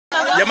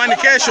Jamani,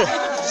 kesho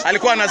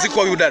alikuwa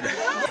anazikwa huyu dada.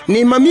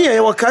 Ni mamia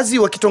ya wakazi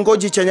wa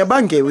kitongoji cha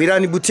Nyabange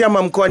wilayani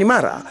Butiama mkoani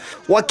Mara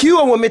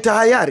wakiwa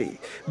wametahayari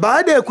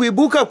baada ya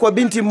kuibuka kwa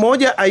binti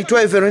mmoja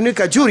aitwaye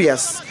Veronica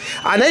Julius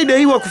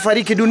anayedaiwa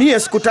kufariki dunia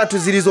siku 3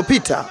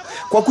 zilizopita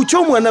kwa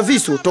kuchomwa na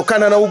visu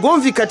tokana na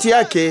ugomvi kati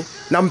yake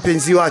na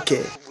mpenzi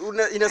wake.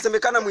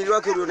 Inasemekana mwili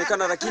wake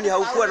ulionekana lakini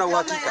haukuwa na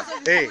uhakika.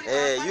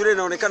 Yule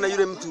inaonekana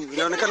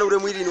ule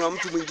mwili ni wa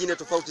mtu mwingine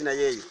tofauti na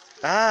yeye.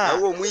 Na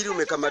huo mwili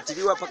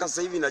umekamatiliwa mpaka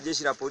sasa hivi na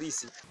jeshi la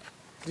polisi.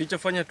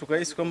 Kilichofanya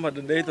tukahisi kwamba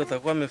dada yetu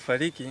atakuwa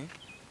amefariki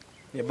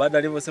ni baada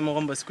alivyosema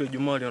kwamba siku ya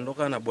Ijumaa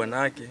aliondoka na bwana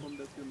wake.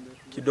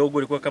 Kidogo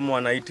ilikuwa kama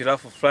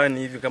wanaitirafu fulani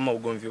hivi kama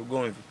ugomvi.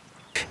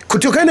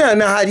 Kutokana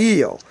na hali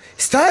hiyo,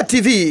 Star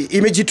TV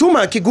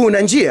imejituma kiguu na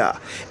njia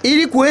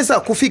ili kuweza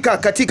kufika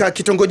katika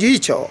kitongoji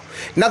hicho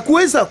na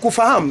kuweza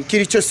kufahamu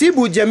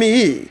kilichosibu jamii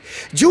hii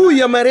juu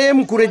ya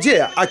marehemu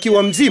kurejea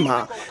akiwa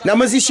mzima na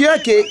mazishi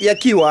yake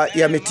yakiwa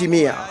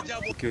yametimia.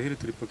 Tukio hili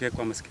tulipokea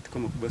kwa masikitiko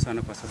makubwa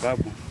sana kwa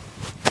sababu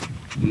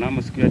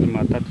mnamo siku ya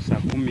Jumatatu saa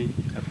 10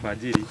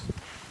 alfajiri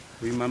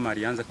huyu mama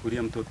alianza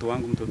kulia, mtoto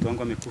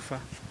wangu amekufa.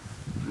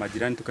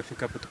 Majirani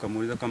tukafika hapo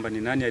tukamuuliza kwamba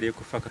ni nani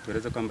aliyekufa,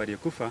 akatueleza kwamba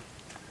aliyekufa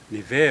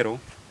ni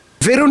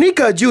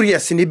Veronica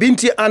Julius ni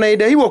binti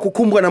anayedaiwa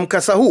kukumbwa na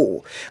mkasa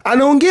huu.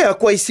 Anaongea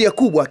kwa hisia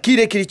kubwa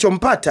kile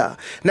kilichompata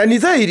na ni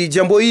dhahiri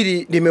jambo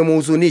hili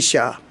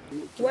limemhuzunisha.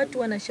 Watu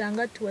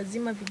wanashangaa tu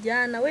wazima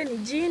vijana, we ni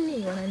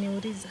jini,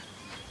 wananiuliza.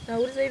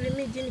 Nauliza hivi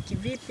mimi jini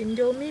kivipi?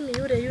 Ndio mimi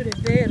yule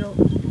Vero.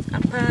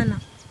 Hapana.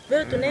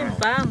 Vero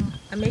tunayemfahamu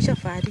ameisha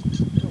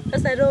fariki.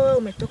 Sasa leo wewe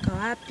umetoka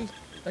wapi?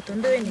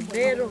 Watondoe ni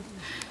Vero.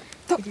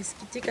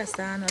 Nilisikitika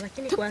sana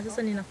lakini kwa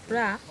sasa nina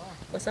furaha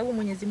kwa sababu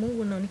Mwenyezi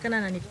Mungu anaonekana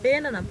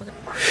ananipenda na mpaka.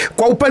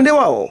 Kwa upande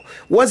wao,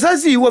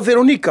 wazazi wa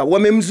Veronica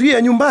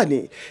wamemzuia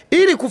nyumbani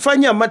ili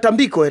kufanya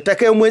matambiko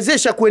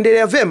yatakayomwezesha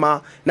kuendelea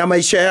vema na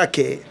maisha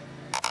yake.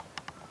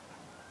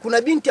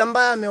 Kuna binti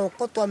ambaye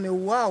ameokotwa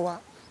ameuawa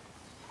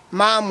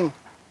Mamu.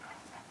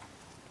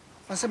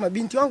 Nasema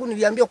binti wangu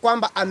niliambia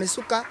kwamba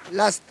amesuka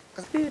last.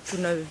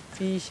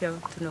 Tunafisha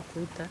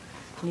tunakuta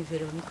ni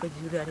Veronica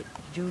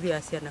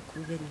Julius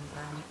anakuja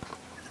nyumbani.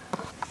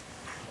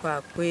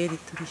 Kwa kweli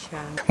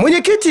tulishanga.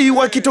 Mwenyekiti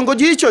wa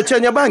kitongoji hicho cha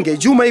Nyabange,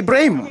 Juma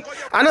Ibrahim,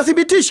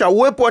 anathibitisha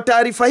uwepo wa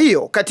taarifa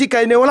hiyo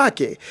katika eneo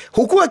lake,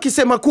 huku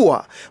akisema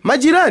kuwa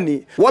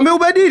majirani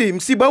wameubadili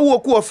msiba huo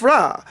kuwa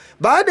furaha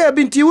baada ya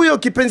binti huyo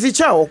kipenzi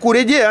chao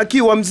kurejea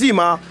akiwa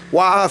mzima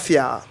wa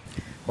afya.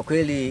 Kwa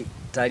kweli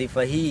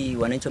taarifa hii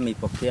wananchi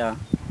wameipokea,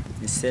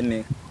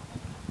 niseme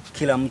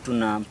kila mtu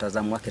na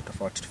mtazamo wake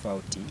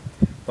tofauti,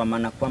 kwa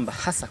maana kwamba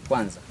hasa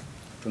kwanza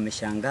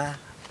tumeshangaa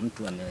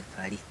mtu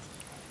amefariki.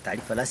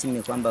 Taarifa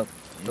rasmi kwamba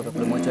kutoka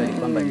kule mocho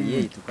kwamba ni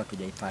yeye tulikuwa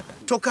tujaipata.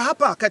 Toka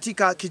hapa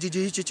katika kijiji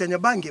hichi cha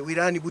Nyabange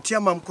wilayani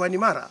Butiama mkoani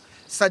Mara,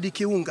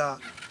 Sadiki Unga,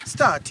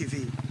 Star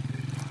TV.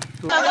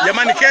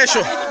 Jamani,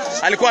 kesho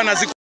alikuwa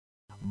anazikwa.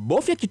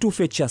 Bofya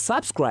kitufe cha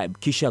subscribe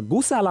kisha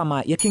gusa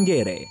alama ya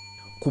kengele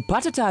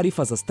kupata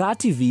taarifa za Star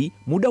TV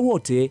muda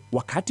wote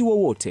wakati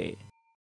wowote.